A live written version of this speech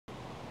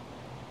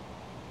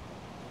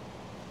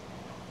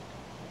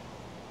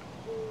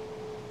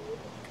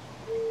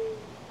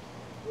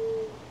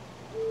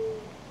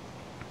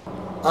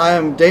I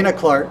am Dana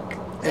Clark,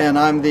 and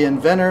I'm the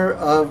inventor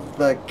of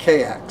the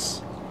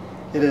K-Axe.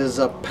 It is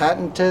a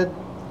patented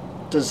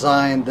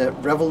design that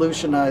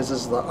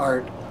revolutionizes the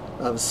art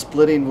of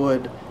splitting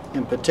wood,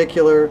 in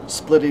particular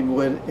splitting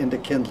wood into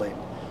kindling.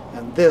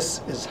 And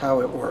this is how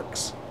it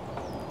works.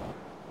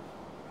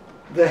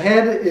 The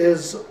head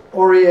is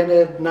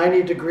oriented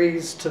 90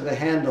 degrees to the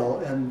handle,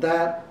 and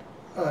that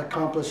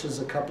accomplishes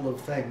a couple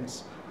of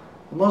things.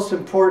 The most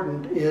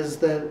important is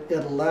that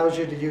it allows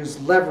you to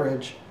use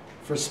leverage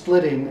for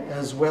splitting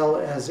as well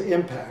as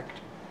impact.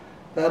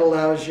 That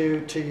allows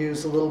you to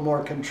use a little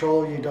more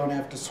control. You don't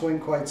have to swing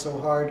quite so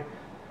hard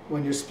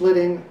when you're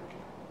splitting,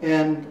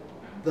 and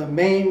the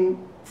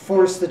main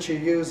force that you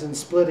use in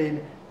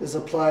splitting is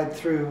applied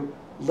through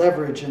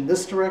leverage in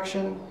this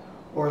direction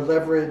or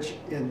leverage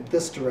in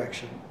this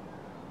direction.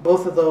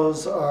 Both of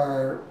those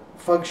are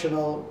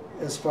functional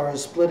as far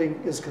as splitting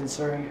is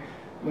concerned.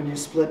 When you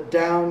split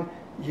down,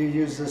 you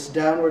use this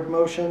downward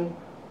motion,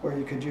 or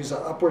you could use an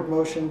upward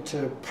motion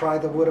to pry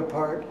the wood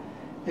apart,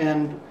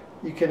 and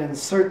you can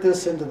insert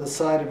this into the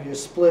side of your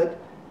split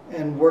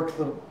and work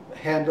the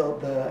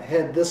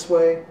head this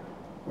way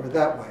or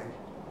that way.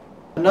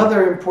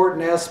 Another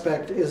important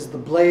aspect is the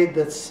blade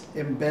that's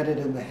embedded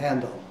in the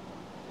handle.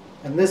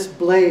 And this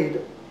blade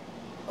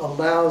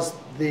allows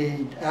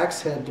the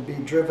axe head to be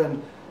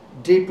driven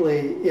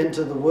deeply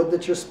into the wood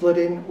that you're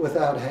splitting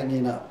without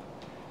hanging up.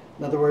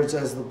 In other words,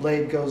 as the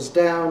blade goes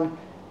down,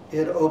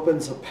 it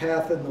opens a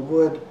path in the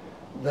wood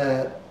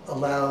that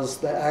allows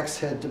the axe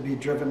head to be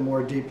driven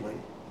more deeply.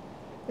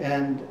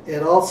 And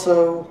it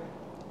also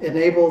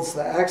enables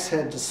the axe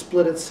head to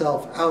split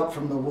itself out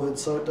from the wood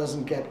so it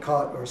doesn't get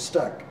caught or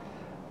stuck.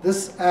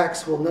 This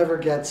axe will never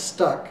get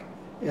stuck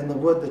in the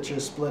wood that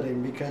you're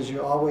splitting because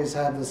you always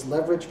have this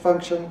leverage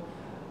function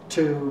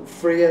to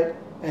free it,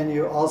 and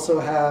you also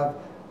have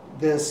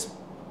this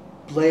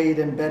blade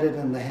embedded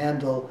in the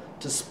handle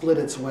to split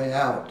its way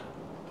out.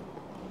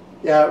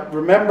 Yeah,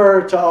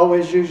 remember to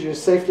always use your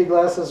safety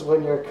glasses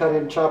when you're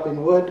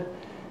chopping wood.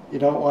 You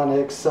don't want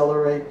to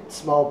accelerate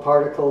small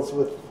particles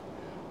with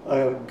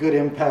a good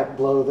impact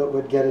blow that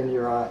would get in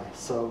your eye.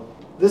 So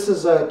this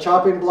is a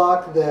chopping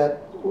block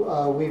that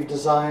we've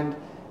designed,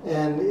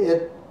 and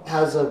it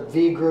has a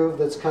V groove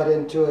that's cut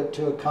into it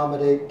to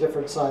accommodate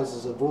different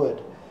sizes of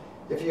wood.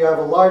 If you have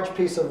a large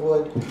piece of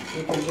wood,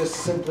 you can just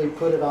simply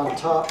put it on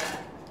top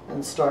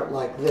and start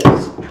like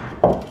this.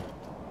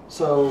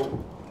 So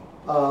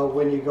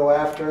when you go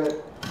after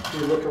it, you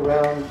look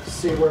around,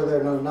 see where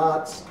there are no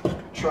knots,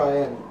 try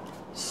and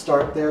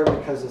start there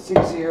because it's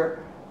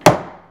easier.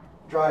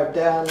 Drive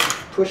down,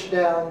 push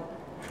down,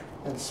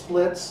 and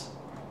splits.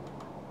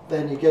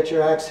 Then you get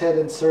your axe head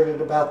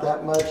inserted about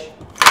that much,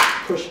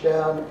 push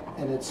down,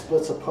 and it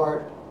splits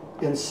apart.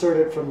 Insert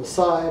it from the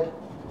side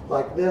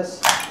like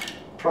this,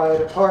 pry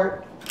it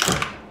apart,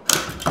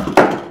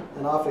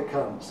 and off it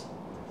comes.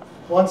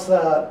 Once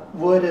the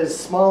wood is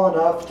small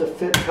enough to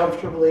fit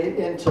comfortably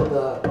into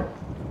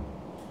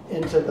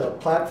the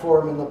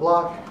platform in the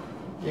block,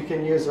 you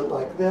can use it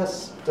like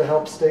this to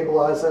help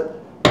stabilize it.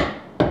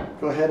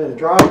 Go ahead and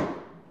drive.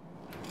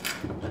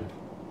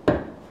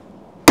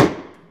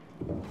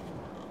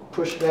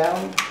 Push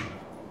down.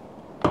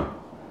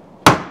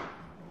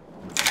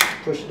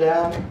 Push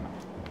down.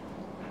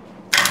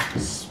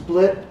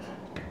 Split.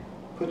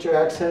 Put your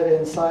axe head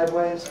in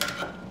sideways.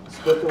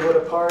 Split the wood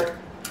apart.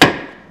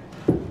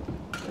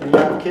 And you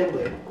have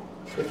kindling.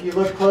 If you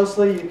look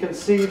closely, you can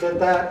see that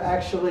that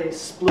actually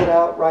split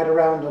out right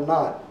around a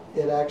knot.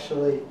 It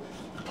actually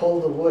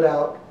pulled the wood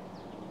out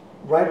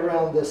right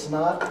around this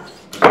knot.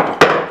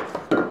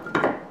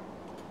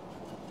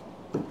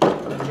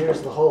 And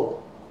here's the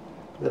hole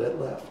that it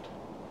left.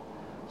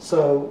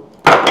 So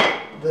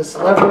this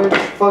leverage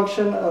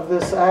function of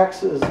this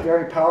axe is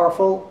very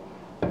powerful,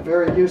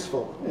 very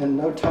useful. In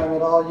no time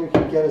at all, you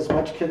can get as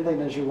much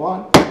kindling as you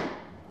want.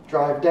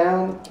 Drive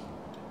down.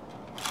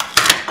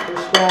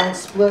 Push down,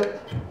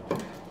 split,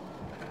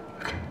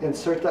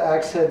 insert the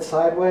axe head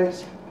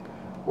sideways,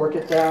 work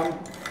it down,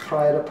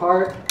 pry it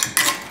apart,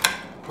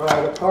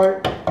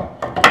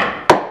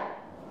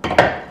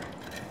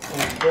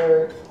 and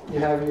there you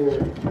have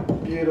your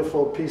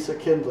beautiful piece of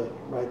kindling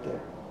right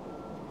there.